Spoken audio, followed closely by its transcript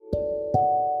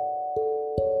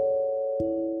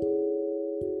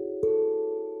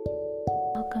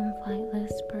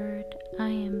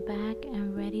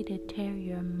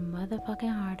fucking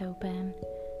heart open.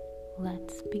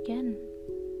 Let's begin.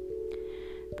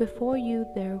 Before you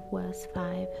there was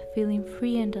 5, feeling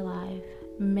free and alive.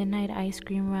 Midnight ice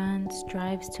cream runs,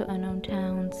 drives to unknown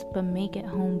towns, but make it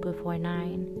home before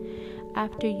 9.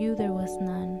 After you there was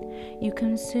none. You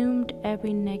consumed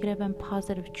every negative and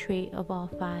positive trait of all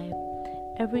 5.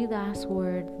 Every last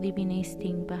word leaving a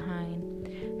sting behind.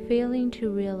 Failing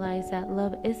to realize that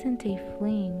love isn't a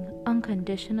fling,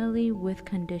 unconditionally with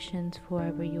conditions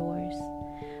forever yours.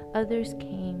 Others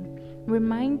came,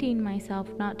 reminding myself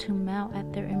not to melt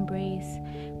at their embrace,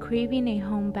 craving a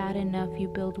home bad enough you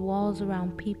build walls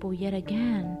around people yet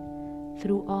again.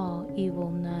 Through all evil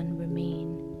none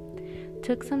remain.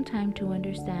 Took some time to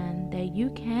understand that you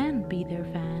can be their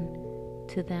fan.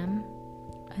 To them,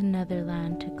 another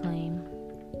land to claim.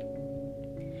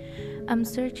 I'm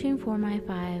searching for my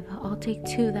 5, I'll take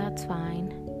 2, that's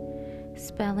fine.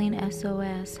 Spelling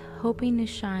SOS, hoping to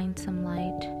shine some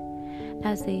light.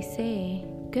 As they say,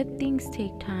 good things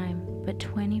take time, but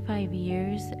 25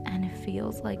 years and it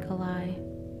feels like a lie.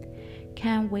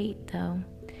 Can't wait though,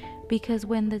 because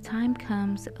when the time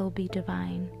comes, it'll be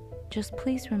divine. Just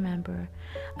please remember,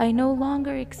 I no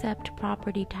longer accept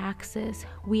property taxes.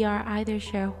 We are either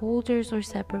shareholders or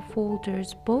separate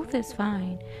folders. Both is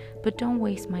fine, but don't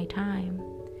waste my time.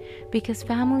 Because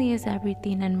family is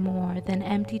everything and more than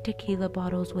empty tequila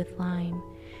bottles with lime.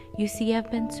 You see,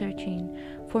 I've been searching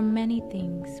for many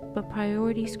things, but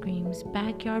priority screams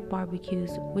backyard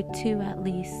barbecues with 2 at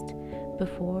least,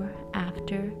 before,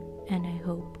 after, and I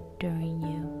hope during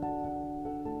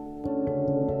you.